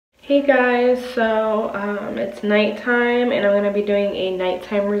Hey guys, so it's nighttime and I'm going to be doing a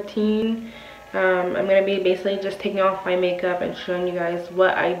nighttime routine. I'm going to be basically just taking off my makeup and showing you guys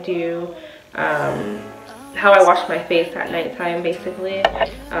what I do, how I wash my face at nighttime basically. So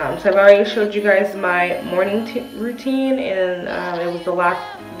I've already showed you guys my morning routine, and it was the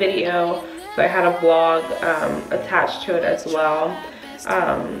last video, so I had a vlog attached to it as well.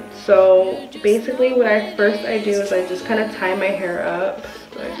 So basically what I do is I just kind of tie my hair up.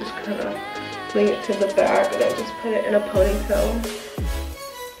 So I just kind of bring it to the back and I just put it in a ponytail.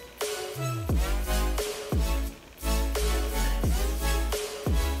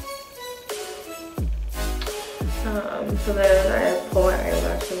 So then I pull my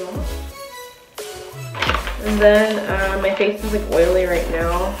eyelashes off. And then my face is like oily right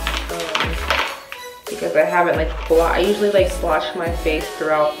now. Because I haven't I usually wash my face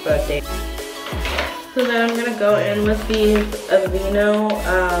throughout the day. So then I'm gonna go in with these Aveeno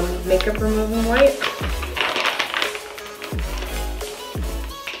makeup removing wipes.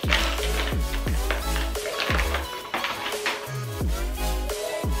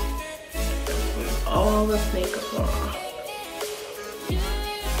 All this makeup off.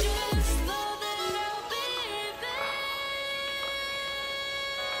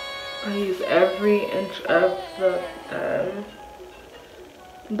 I use every inch of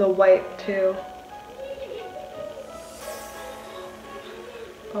the wipe too.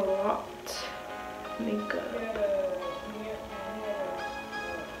 A lot of makeup.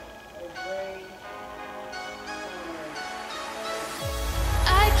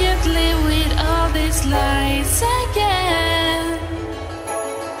 I can't live with all these lies again.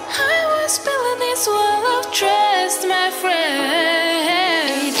 I was building this wall of trust, my friend.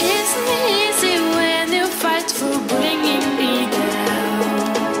 It isn't easy when you fight for bringing me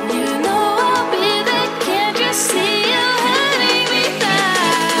down. You know I'll be there, can't you see you letting me down?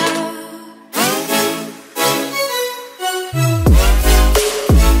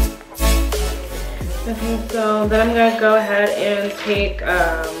 Okay, so then I'm gonna go ahead and take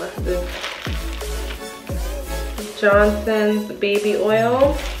this Johnson's baby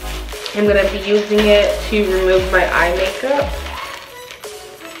oil. I'm gonna be using it to remove my eye makeup.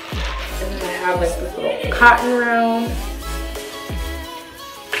 And then I have this little cotton round.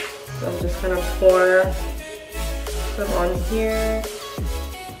 So I'm just gonna pour some on here.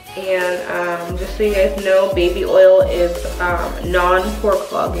 And just so you guys know, baby oil is non-pore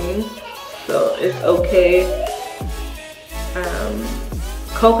clogging, so it's okay.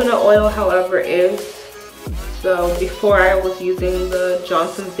 Coconut oil, however, is. So before I was using the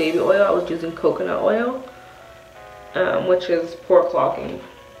Johnson's baby oil, I was using coconut oil, which is pore clogging.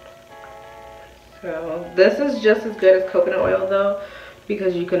 So this is just as good as coconut oil though,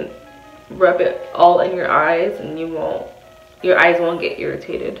 because you can rub it all in your eyes and your eyes won't get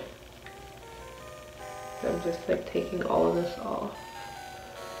irritated. So I'm just taking all of this off.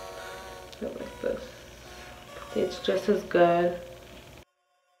 So like this. It's just as good.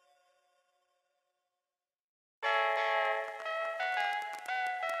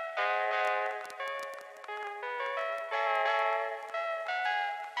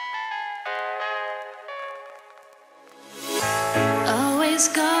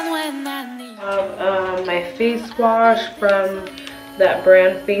 Gone when I need my face wash from that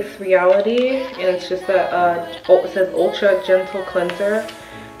brand Face Reality, and it's just it says Ultra Gentle Cleanser.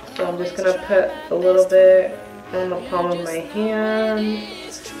 So I'm just gonna put a little bit on the palm of my hand,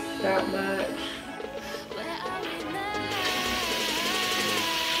 that much.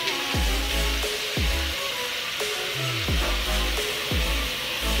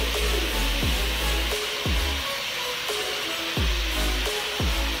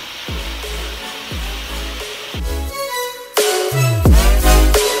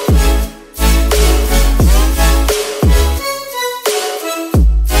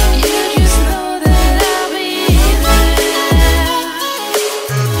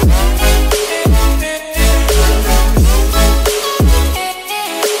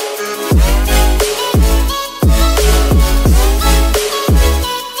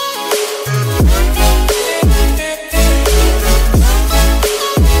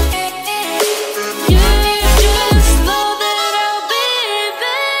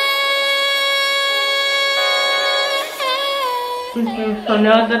 Okay, so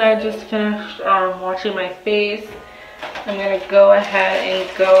now that I just finished washing my face, I'm going to go ahead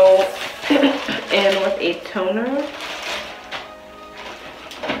and go in with a toner.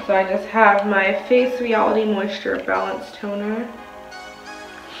 So I just have my Face Reality Moisture Balance Toner.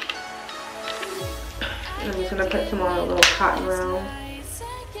 And I'm just going to put some on a little cotton round.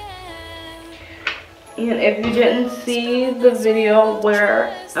 And if you didn't see the video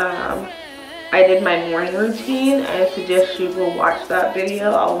where I did my morning routine, I suggest you go watch that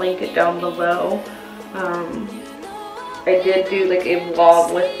video. I'll link it down below. I did do like a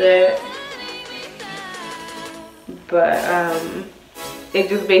vlog with it, but it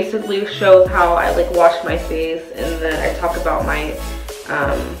just basically shows how I like wash my face, and then I talk about my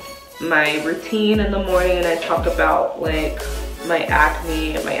my routine in the morning, and I talk about like my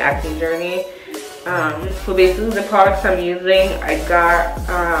acne and my acne journey. So basically the products I'm using I got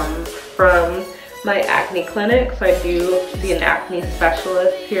from my acne clinic. So I do see an acne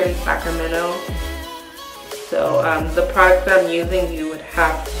specialist here in Sacramento. So the products that I'm using you would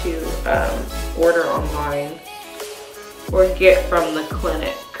have to order online or get from the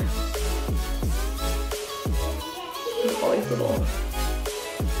clinic. All these little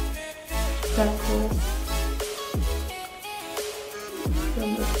speckles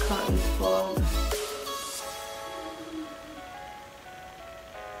from this cotton swab.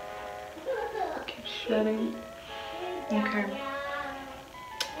 Keep shredding. Okay.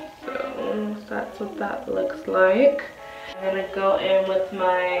 So that's what that looks like. I'm gonna go in with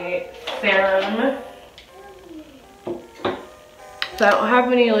my serum. So I don't have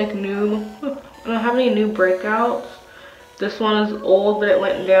any like new, I don't have any new breakouts. This one is old, but it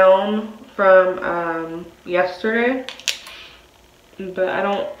went down from yesterday. But I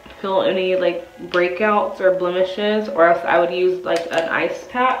don't feel any like breakouts or blemishes, or else I would use like an ice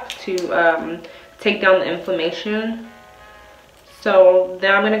pack to take down the inflammation. So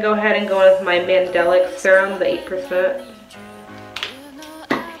then I'm going to go ahead and go in with my Mandelic serum, the 8%.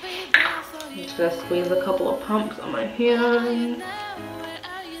 I'm just going to squeeze a couple of pumps on my hand.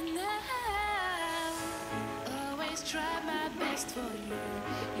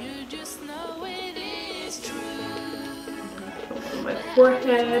 On my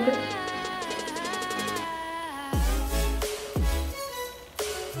forehead.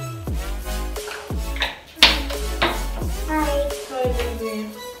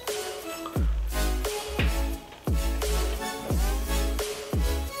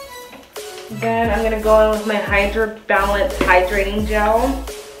 Then I'm going to go in with my Hydra Balance Hydrating Gel.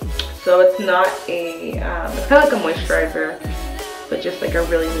 So it's not a, it's kind of like a moisturizer, but just like a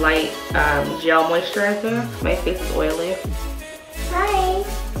really light gel moisturizer. My face is oily. Hi.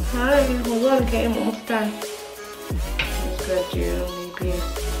 Hi, hold on, okay, I'm almost done. I'm just going to do maybe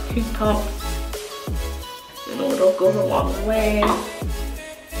 2 pumps. And a little goes a long way.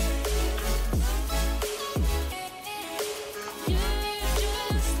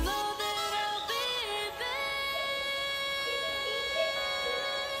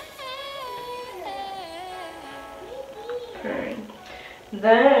 Okay.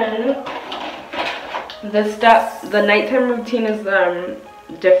 Then the nighttime routine is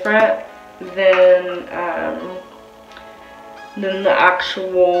different than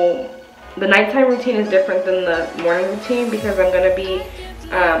the nighttime routine is different than the morning routine, because I'm going to be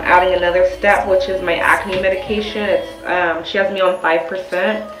adding another step, which is my acne medication. It's she has me on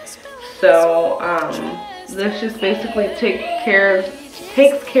 5%. So this just basically takes care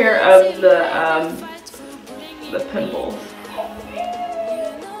of the pimples.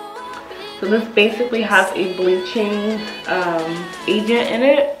 So this basically has a bleaching agent in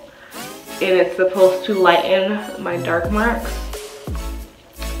it, and it's supposed to lighten my dark marks.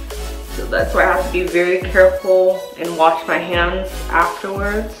 So that's why I have to be very careful and wash my hands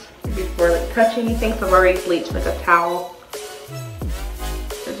afterwards before like touching anything. So I've already bleached like a towel.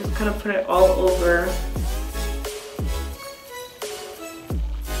 So just kind of put it all over.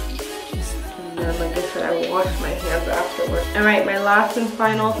 And then like I said, I will wash my hands afterwards. Alright, my last and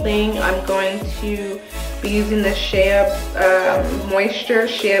final thing, I'm going to be using the Shea Moisture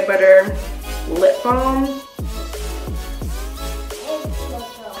Shea Butter Lip Balm.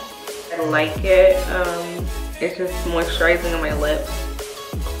 I like it. It's just moisturizing on my lips.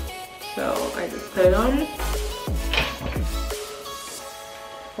 So I just put it on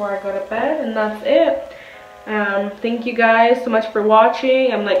before I go to bed, and that's it. Thank you guys so much for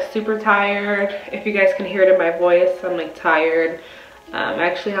watching. I'm like super tired. If you guys can hear it in my voice, I'm like tired. I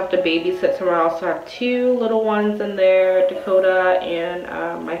actually have to babysit tomorrow. I also have 2 little ones in there, Dakota and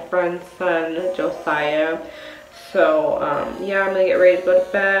my friend's son, Josiah. So yeah, I'm gonna get ready to go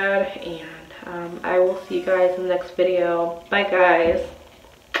to bed, and I will see you guys in the next video. Bye guys.